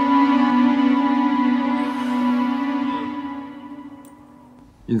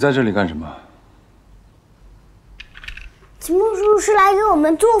你在这里干什么？秦墨叔叔是来给我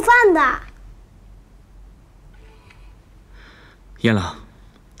们做饭的。严朗，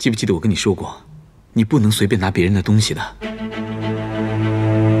记不记得我跟你说过，你不能随便拿别人的东西的。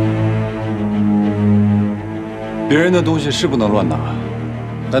别人的东西是不能乱拿，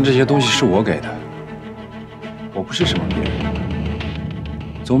但这些东西是我给的，我不是什么别人，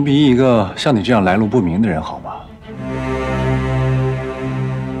总比一个像你这样来路不明的人好吧？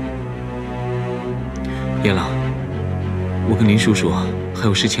严朗，我跟林叔叔还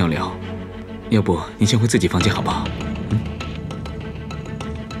有事情要聊，要不你先回自己房间好不好？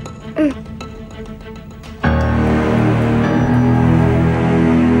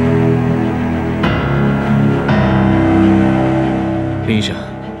林医生，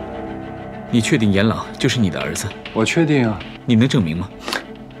你确定严朗就是你的儿子？我确定啊。你能证明吗？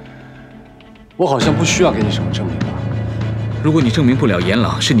我好像不需要给你什么证明吧？如果你证明不了严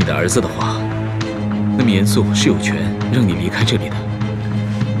朗是你的儿子的话，那么严肃是有权让你离开这里的。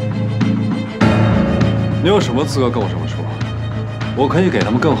你有什么资格跟我这么说？我可以给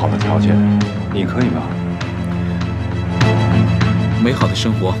他们更好的条件，你可以吗？美好的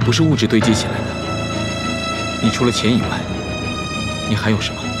生活不是物质堆积起来的。你除了钱以外，你还有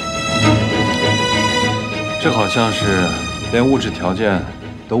什么？这好像是连物质条件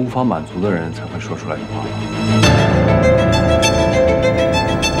都无法满足的人才会说出来的话吧。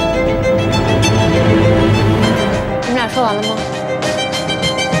你们俩说完了吗？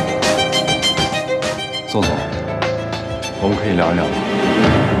宋总，我们可以聊一聊吗？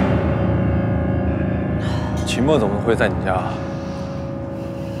秦墨怎么会在你家？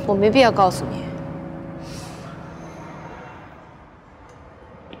我没必要告诉你。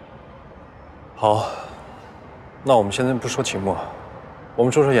好，那我们现在不说秦墨，我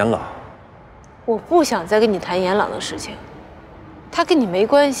们说说严朗。我不想再跟你谈严朗的事情，他跟你没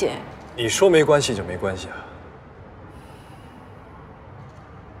关系。你说没关系就没关系啊？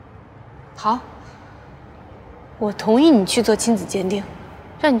好，我同意你去做亲子鉴定，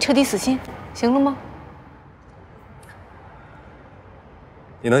让你彻底死心，行了吗？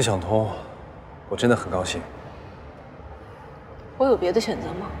你能想通，我真的很高兴。我有别的选择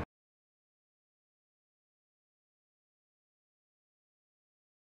吗？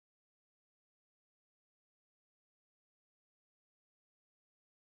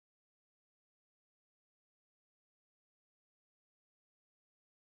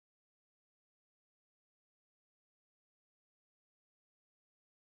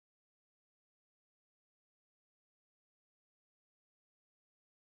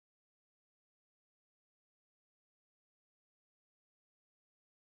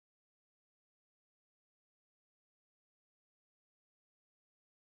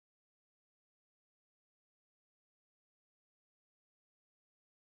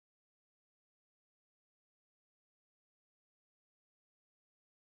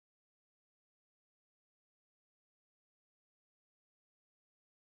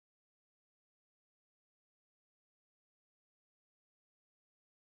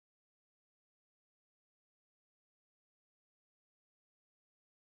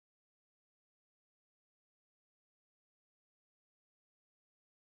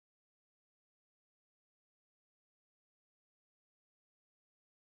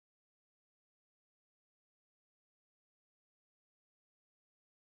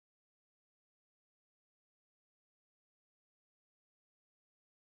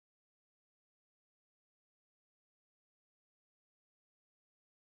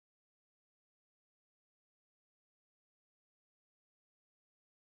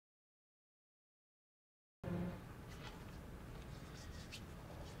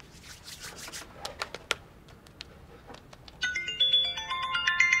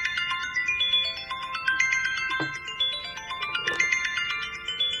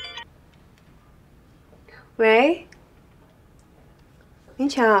喂，林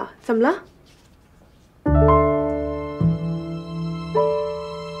巧，怎么了？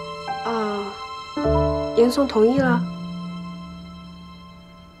哦，严嵩同意了。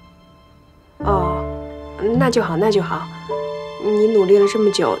哦，那就好，那就好。你努力了这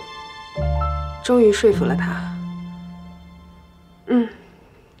么久，终于说服了他。嗯，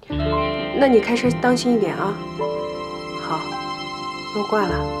那你开车当心一点啊。好，我挂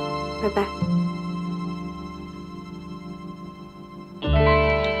了，拜拜。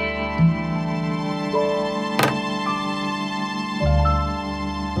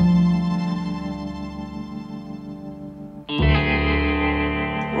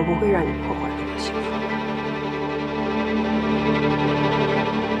我不会让你破坏你的幸福。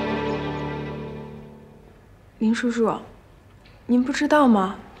林叔叔，您不知道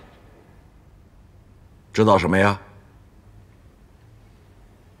吗？知道什么呀？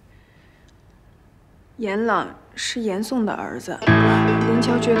严朗是严嵩的儿子，林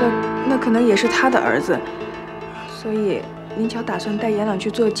乔觉得那可能也是他的儿子，所以林乔打算带严朗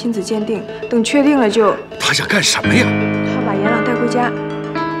去做亲子鉴定，等确定了就……他想干什么呀？他把严朗带回家。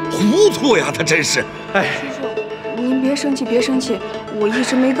糊涂呀，他真是！哎，叔叔，您别生气，别生气，我一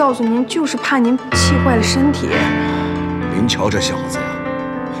直没告诉您，就是怕您气坏了身体。林乔这小子呀，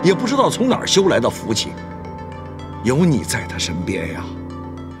也不知道从哪儿修来的福气，有你在他身边呀。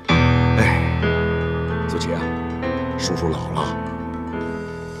哎，祖奇啊，叔叔老了，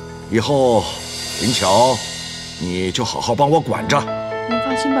以后林乔，你就好好帮我管着。您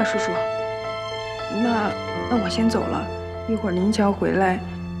放心吧，叔叔。那我先走了，一会儿林乔回来。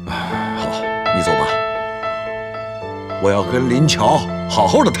好，你走吧，我要跟林乔好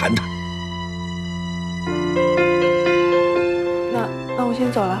好的谈谈。那我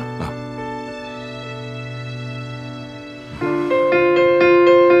先走了。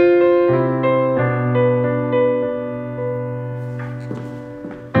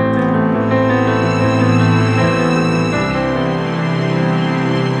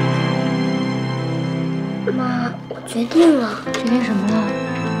妈，我决定了。决定什么了？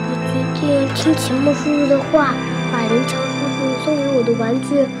我决定听秦墨叔叔的话，把林乔叔叔送给我的玩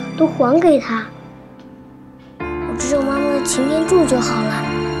具都还给他。我只有妈妈的擎天柱就好了。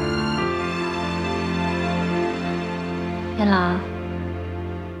严朗，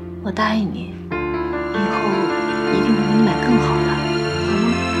我答应你，以后一定会给你买更好的，好吗？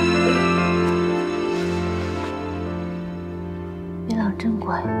严朗真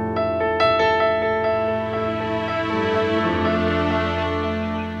乖。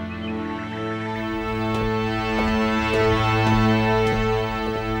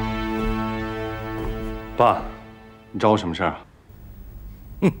爸，你找我什么事儿啊？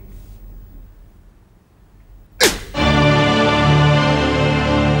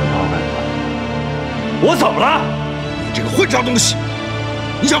我怎么了？你这个混账东西！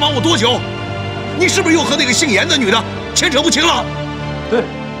你想瞒我多久？你是不是又和那个姓严的女的牵扯不清了？对，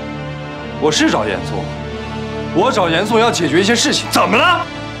我是找严嵩，我找严嵩要解决一些事情。怎么了？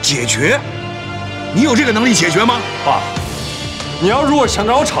解决？你有这个能力解决吗？爸，你要如果想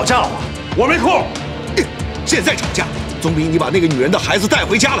找我吵架的话，我没空。现在吵架，总比你把那个女人的孩子带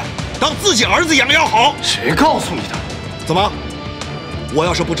回家来，当自己儿子养要好。谁告诉你的？怎么？我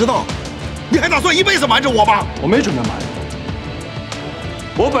要是不知道，你还打算一辈子瞒着我吗？我没准备瞒着你。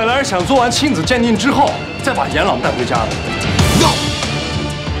我本来是想做完亲子鉴定之后，再把严朗带回家的。要，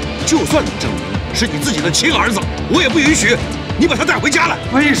就算能证明是你自己的亲儿子，我也不允许你把他带回家来。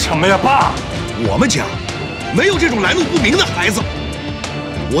为什么呀，爸？我们家没有这种来路不明的孩子，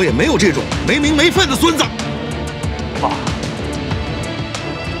我也没有这种没名没分的孙子。爸，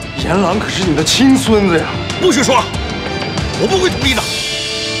严朗可是你的亲孙子呀！不许说，我不会同意的。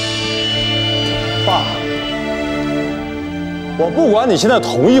爸，我不管你现在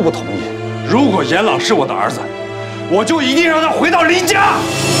同意不同意，如果严朗是我的儿子，我就一定让他回到林家。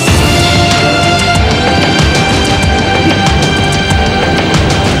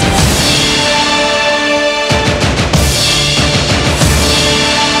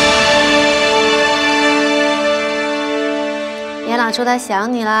严朗说他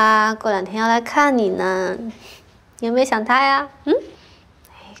想你啦，过2天要来看你呢。你有没有想他呀？哎，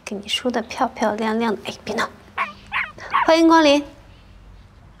给你梳得漂漂亮亮的。哎，别闹！欢迎光临。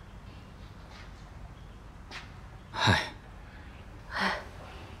嗨，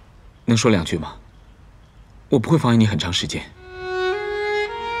能说2句吗？我不会妨碍你很长时间。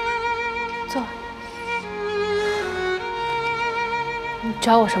坐。你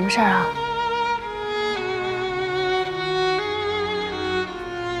找我什么事儿啊？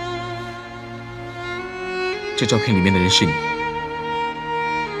这照片里面的人是你。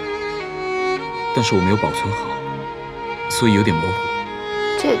但是我没有保存好，所以有点模糊。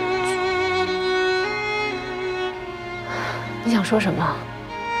你想说什么？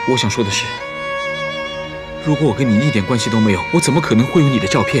我想说的是，如果我跟你一点关系都没有，我怎么可能会有你的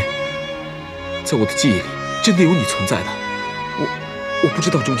照片？在我的记忆里，真的有你存在的。我不知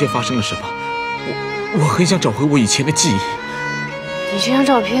道中间发生了什么，我很想找回我以前的记忆。你这张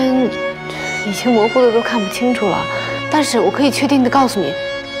照片已经模糊的都看不清楚了，但是我可以确定的告诉你，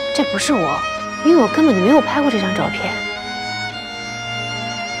这不是我，因为我根本就没有拍过这张照片。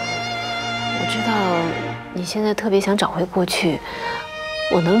我知道你现在特别想找回过去，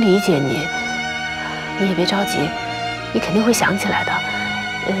我能理解你，你也别着急，你肯定会想起来的，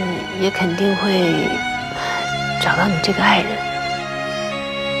也肯定会找到你这个爱人。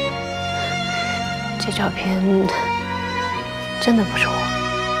这照片真的不是我。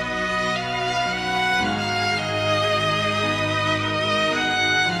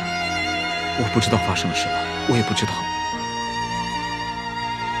我不知道发生了什么，我也不知道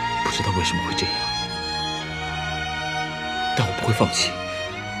为什么会这样。但我不会放弃，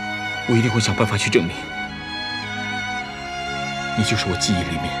我一定会想办法去证明，你就是我记忆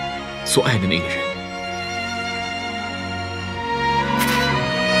里面所爱的那个人。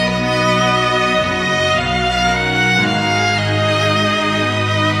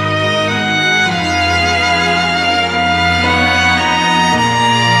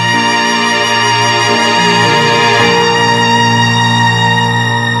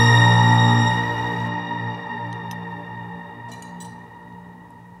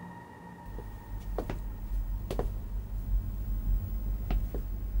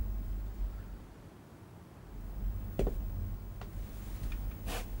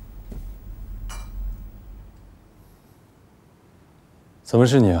怎么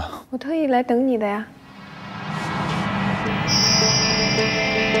是你啊？我特意来等你的呀。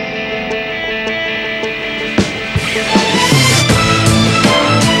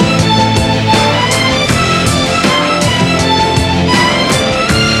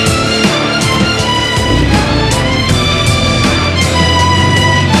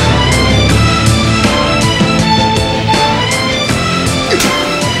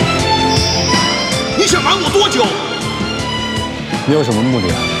你想瞒我多久？你有什么目的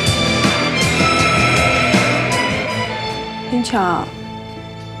啊？林巧，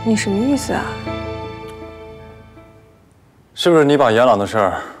你什么意思啊？是不是你把严朗的事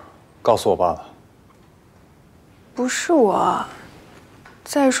儿告诉我爸了？不是我。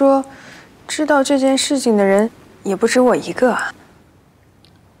再说，知道这件事情的人也不止我一个啊。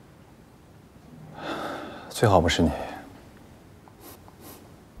最好不是你。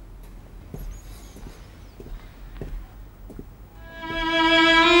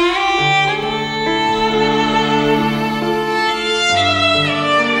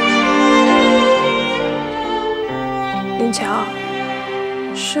林乔，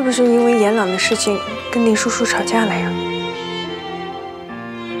是不是因为严朗的事情跟林叔叔吵架了呀？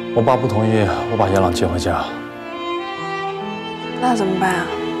我爸不同意我把严朗接回家。那怎么办啊？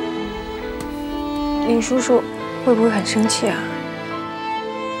林叔叔会不会很生气啊？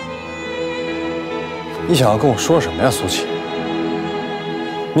你想要跟我说什么呀，苏琪？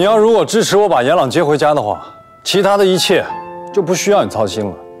你要如果支持我把严朗接回家的话，其他的一切就不需要你操心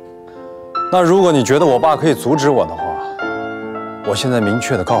了。那如果你觉得我爸可以阻止我的话，我现在明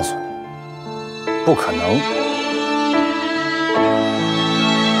确的告诉你，不可能。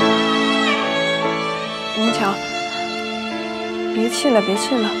林乔，别气了，别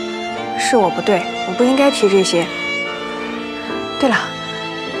气了，是我不对，我不应该提这些。对了，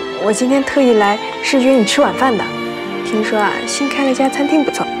我今天特意来是约你吃晚饭的，听说啊新开了家餐厅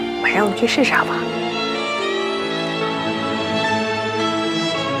不错，晚上我们去试试好不好？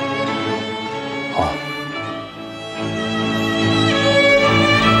好。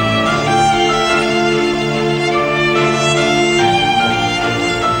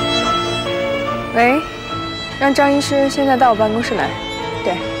喂，让张医师现在到我办公室来。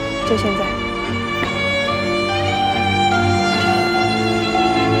对，就现在。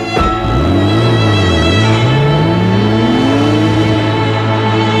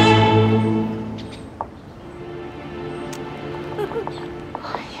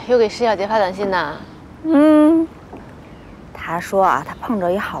又给施小杰发短信呢？他说啊，他碰着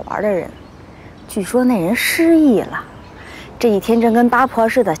一好玩的人，据说那人失忆了，这一天正跟八婆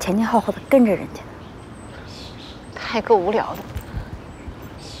似的前前后后的跟着人家。太够无聊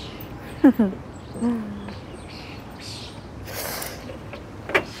的。哼哼，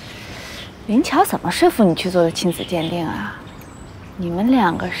林乔怎么说服你去做的亲子鉴定啊？你们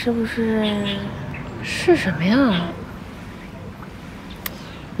两个是不是？是什么呀？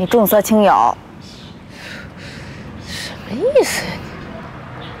你重色轻友，意思呀？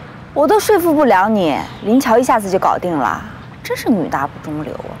我都说服不了你，林乔一下子就搞定了，真是女大不中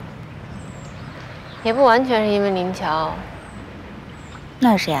留啊！也不完全是因为林乔，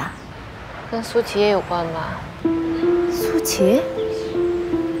那是谁啊？跟苏琪也有关吧？苏琪？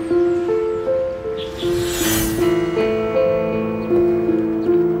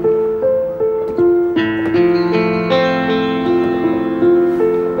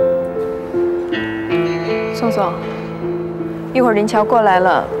宋宋，一会儿林乔过来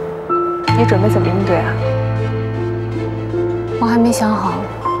了，你准备怎么应对啊？我还没想好。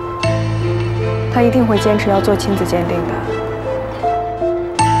他一定会坚持要做亲子鉴定的。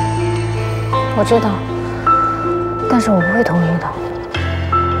我知道，但是我不会同意的。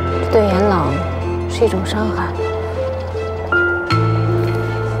这对严朗是一种伤害。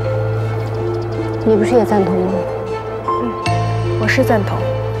你不是也赞同吗？我是赞同。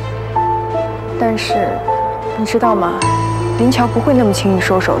但是，你知道吗？林乔不会那么轻易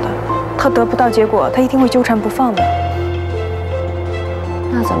收手的。他得不到结果，他一定会纠缠不放的。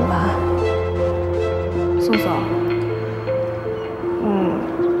那怎么办？宋宋，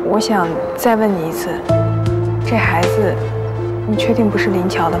我想再问你一次，这孩子，你确定不是林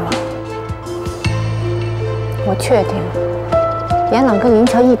乔的吗？我确定，严朗跟林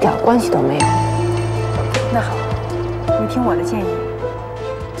乔一点关系都没有。那好，你听我的建议，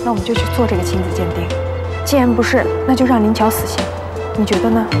那我们就去做这个亲子鉴定。既然不是，那就让林乔死心。你觉得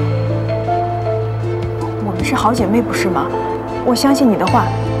呢？我们是好姐妹，不是吗？我相信你的话，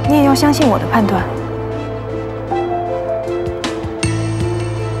你也要相信我的判断。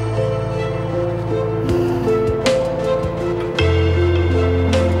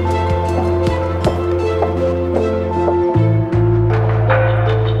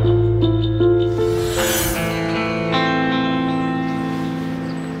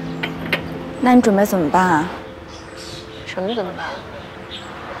那你准备怎么办啊？什么怎么办？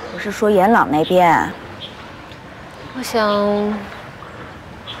我是说严朗那边。我想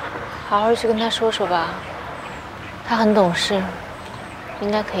好好去跟他说说吧，他很懂事，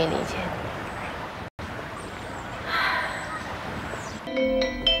应该可以理解。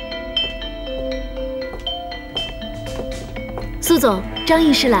苏总，张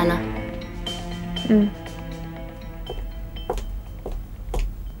医师来了。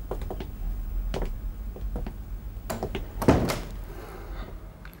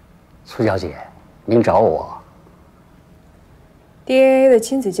苏小姐，您找我。DNA 的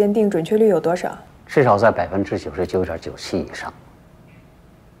亲子鉴定准确率有多少？至少在99.97%以上。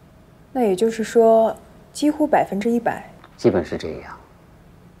那也就是说，几乎100%。基本是这样。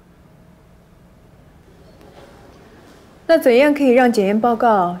那怎样可以让检验报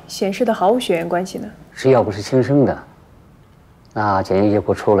告显示的毫无血缘关系呢？只要不是亲生的，那检验结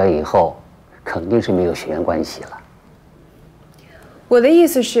果出来以后，肯定是没有血缘关系了。我的意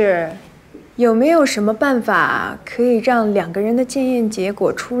思是，有没有什么办法可以让两个人的检验结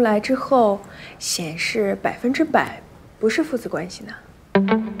果出来之后，显示100%不是父子关系呢？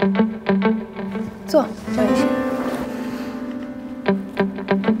坐，张医师。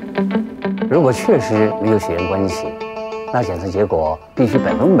如果确实没有血缘关系，那检测结果必须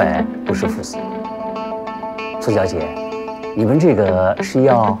100%不是父子。苏小姐，你们这个是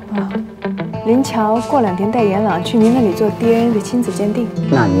要？林乔过2天带严朗去您那里做 DNA 的亲子鉴定。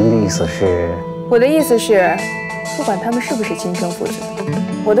那您的意思是？我的意思是，不管他们是不是亲生父子，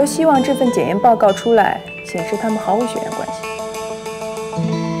我都希望这份检验报告出来显示他们毫无血缘关系。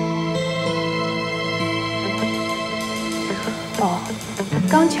哦，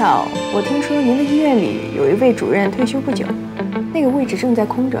刚巧我听说您的医院里有一位主任退休不久，那个位置正在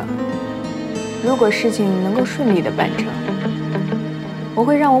空着。如果事情能够顺利地办成，我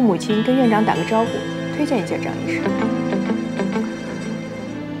会让我母亲跟院长打个招呼，推荐一下张医师。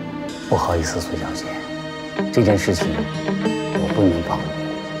不好意思，苏小姐，这件事情我不能帮你。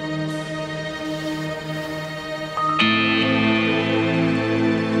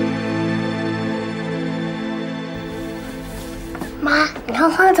妈，你看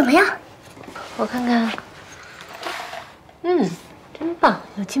画的怎么样？我看看。真棒，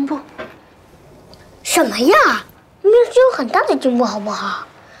有进步。什么呀？明明是有很大的进步，好不好？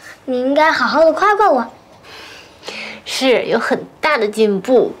你应该好好的夸夸我。是有很大的进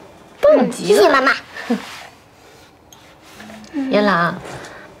步，棒极了！谢谢妈妈。严朗，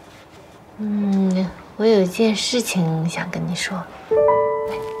我有一件事情想跟你说。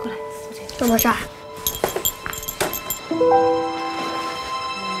来，过来，坐这里。什么事儿？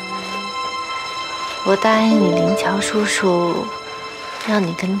我答应你，林乔叔叔，让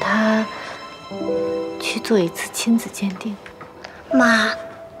你跟他去做一次亲子鉴定。妈，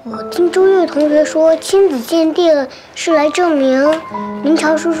我听周月同学说，亲子鉴定是来证明林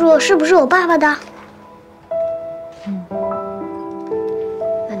乔叔叔是不是我爸爸的。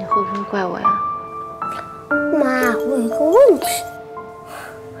那你会不会怪我呀？妈，我有一个问题。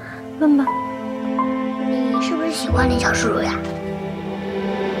问吧。你是不是喜欢林乔叔叔呀？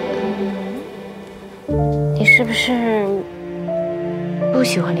你是不是不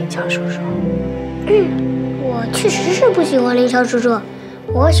喜欢林乔叔叔？我确实是不喜欢林乔叔叔，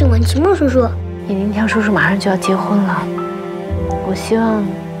我喜欢秦梦叔叔。你林乔叔叔马上就要结婚了，我希望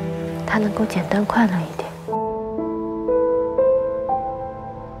他能够简单快乐一点。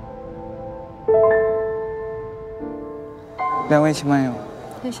两位请慢用。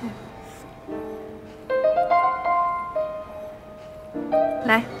谢谢。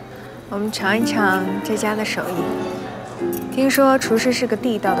来，我们尝一尝这家的手艺。听说厨师是个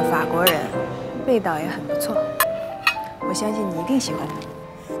地道的法国人，味道也很不错。我相信你一定喜欢它。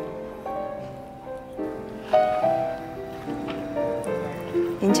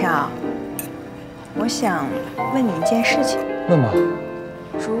林乔，我想问你一件事情。问吧。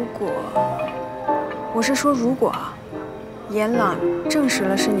如果严朗证实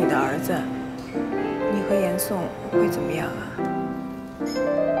了是你的儿子，你和严颂会怎么样啊？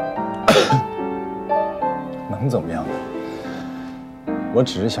能怎么样呢？我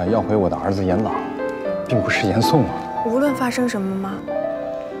只是想要回我的儿子严朗，并不是严颂啊。无论发生什么吗？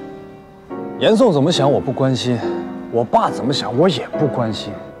严颂怎么想我不关心，我爸怎么想我也不关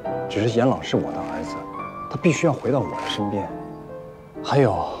心，只是严朗是我的儿子，他必须要回到我的身边。还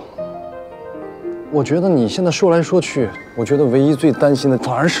有，我觉得你现在说来说去，我觉得唯一最担心的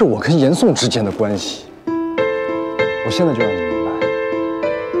反而是我跟严颂之间的关系。我现在就让你明白，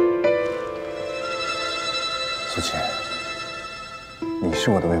苏晴，你是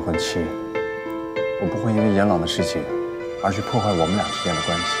我的未婚妻，我不会因为严朗的事情而去破坏我们俩之间的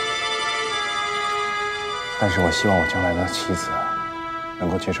关系。但是我希望我将来的妻子能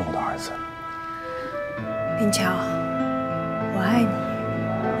够接受我的儿子。林乔，我爱你，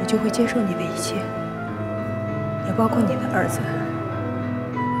我就会接受你的一切，也包括你的儿子，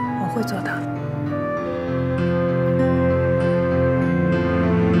我会做到的。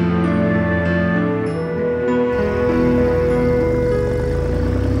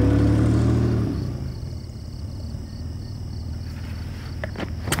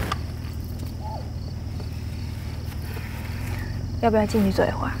要不要进去坐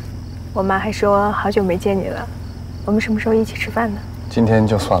一会儿？我妈还说好久没见你了，我们什么时候一起吃饭呢？今天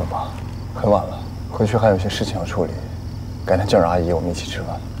就算了吧，很晚了，回去还有些事情要处理，改天叫上阿姨，我们一起吃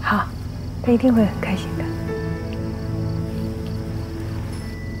饭。好，她一定会很开心的。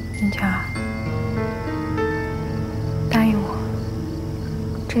林乔，答应我，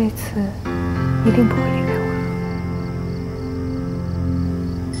这一次一定不会离开我。